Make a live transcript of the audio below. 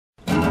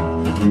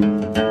I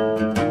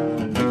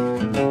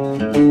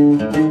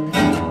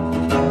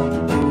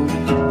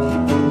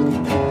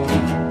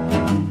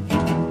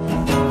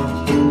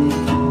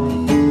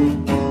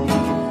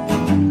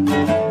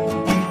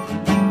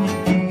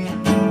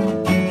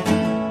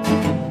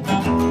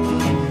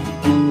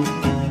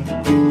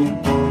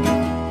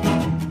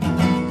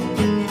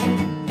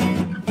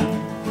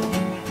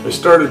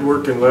started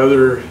working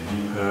leather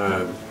in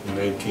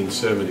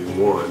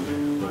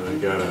 1971 when I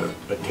got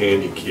a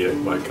tandy kit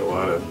like a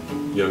lot of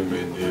young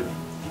men did.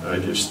 I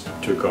just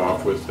took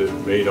off with it,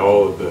 made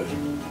all of the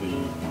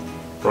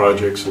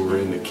projects that were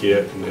in the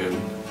kit, and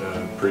then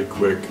pretty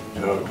quick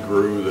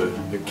outgrew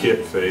the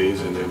kit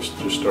phase and then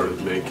just started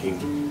making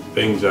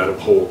things out of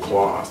whole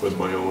cloth with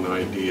my own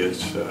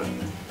ideas.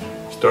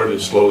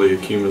 Started slowly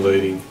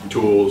accumulating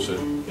tools,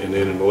 and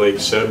then in the late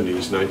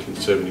 70s,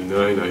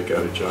 1979, I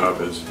got a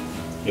job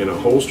in a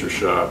holster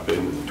shop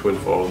in Twin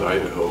Falls,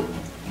 Idaho,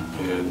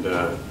 and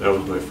that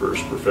was my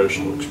first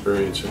professional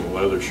experience in a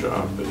leather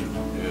shop.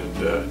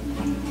 And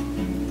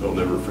I'll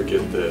never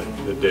forget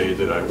the day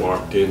that I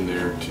walked in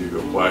there to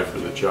apply for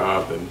the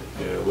job, and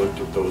I looked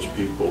at those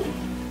people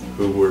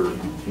who were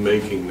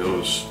making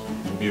those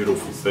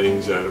beautiful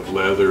things out of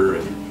leather,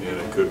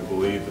 and I couldn't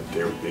believe that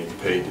they were being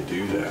paid to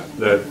do that.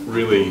 That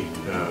really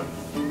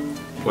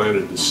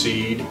planted the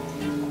seed,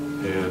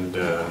 and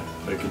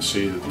I could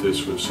see that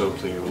this was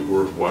something that was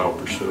worthwhile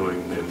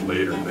pursuing. And then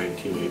later in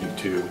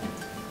 1982,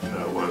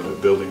 I wound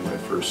up building my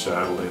first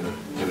saddle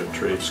in a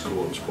trade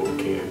school in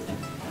Spokane.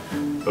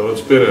 So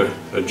it's been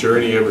a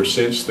journey ever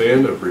since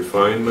then of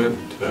refinement.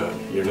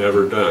 You're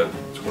never done.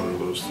 It's one of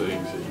those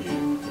things that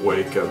you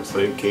wake up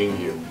thinking,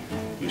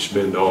 you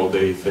spend all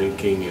day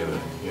thinking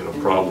in a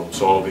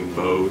problem-solving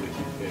mode,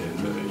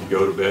 and you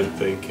go to bed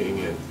thinking,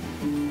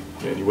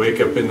 and you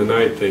wake up in the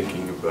night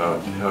thinking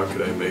about how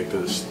could I make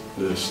this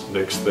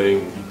next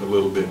thing a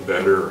little bit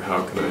better, or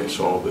how can I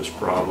solve this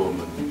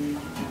problem.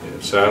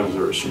 And saddles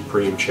are a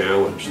supreme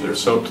challenge. They're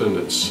something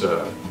that's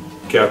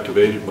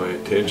captivated my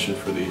attention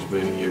for these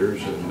many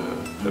years, and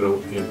I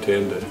don't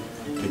intend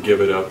to give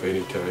it up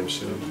anytime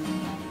soon.